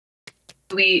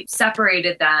We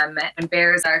separated them, and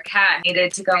Bears, our cat,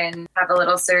 needed to go and have a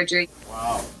little surgery.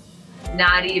 Wow.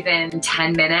 Not even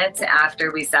 10 minutes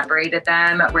after we separated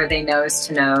them were they nose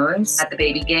to nose at the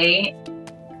baby gate.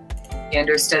 She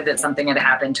understood that something had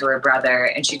happened to her brother,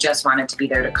 and she just wanted to be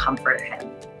there to comfort him.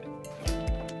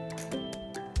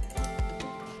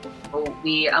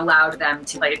 We allowed them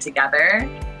to play together.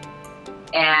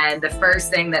 And the first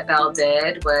thing that Belle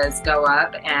did was go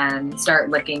up and start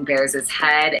licking Bears'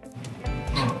 head.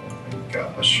 Oh my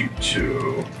gosh, you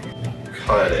two.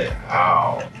 Cut it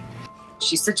out.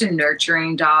 She's such a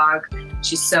nurturing dog.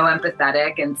 She's so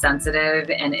empathetic and sensitive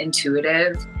and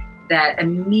intuitive that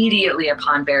immediately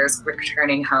upon Bears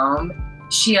returning home,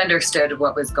 she understood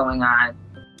what was going on.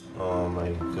 Oh my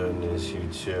goodness, you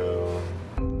two.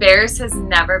 Bears has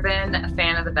never been a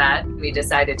fan of the vet. We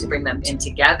decided to bring them in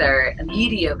together.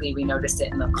 Immediately, we noticed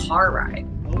it in the car ride.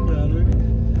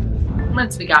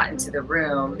 Once we got into the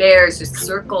room, Bears just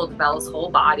circled Belle's whole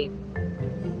body.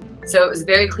 So it was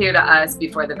very clear to us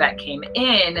before the vet came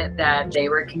in that they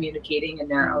were communicating in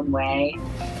their own way.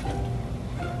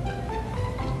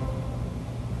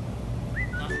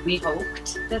 We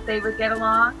hoped that they would get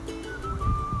along.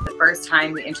 The first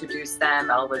time we introduced them,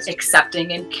 Belle was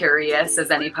accepting and curious as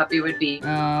any puppy would be.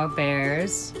 Oh,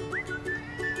 Bears.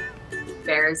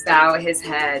 Bears bow his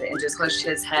head and just push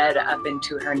his head up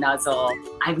into her nuzzle.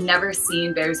 I've never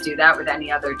seen Bears do that with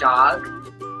any other dog.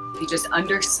 He just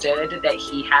understood that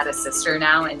he had a sister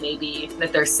now, and maybe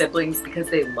that they're siblings because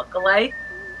they look alike.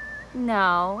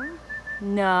 No.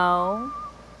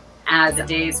 As the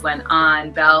days went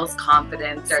on, Belle's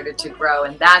confidence started to grow,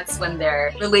 and that's when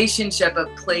their relationship of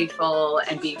playful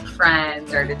and being friends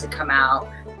started to come out.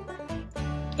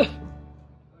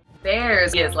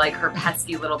 Bears is like her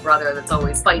pesky little brother that's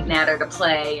always fighting at her to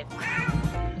play.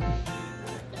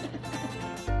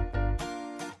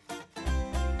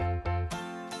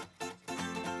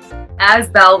 As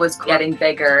Belle was getting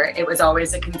bigger, it was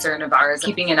always a concern of ours,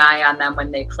 keeping an eye on them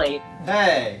when they played.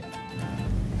 Hey!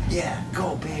 Yeah,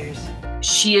 go Bears.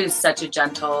 She is such a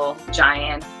gentle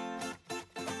giant.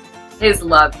 His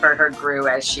love for her grew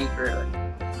as she grew.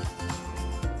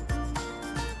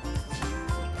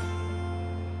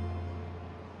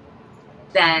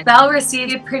 Then Belle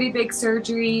received a pretty big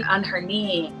surgery on her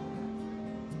knee.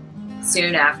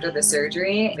 Soon after the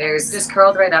surgery, Bears just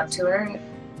curled right up to her.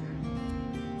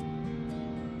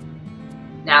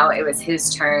 Now it was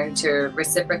his turn to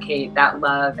reciprocate that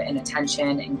love and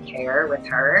attention and care with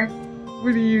her.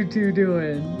 What are you two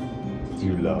doing?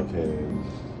 You love him.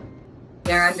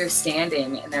 Their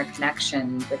understanding and their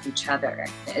connection with each other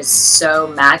is so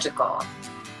magical.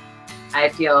 I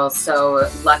feel so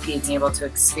lucky to be able to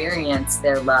experience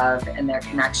their love and their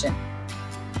connection.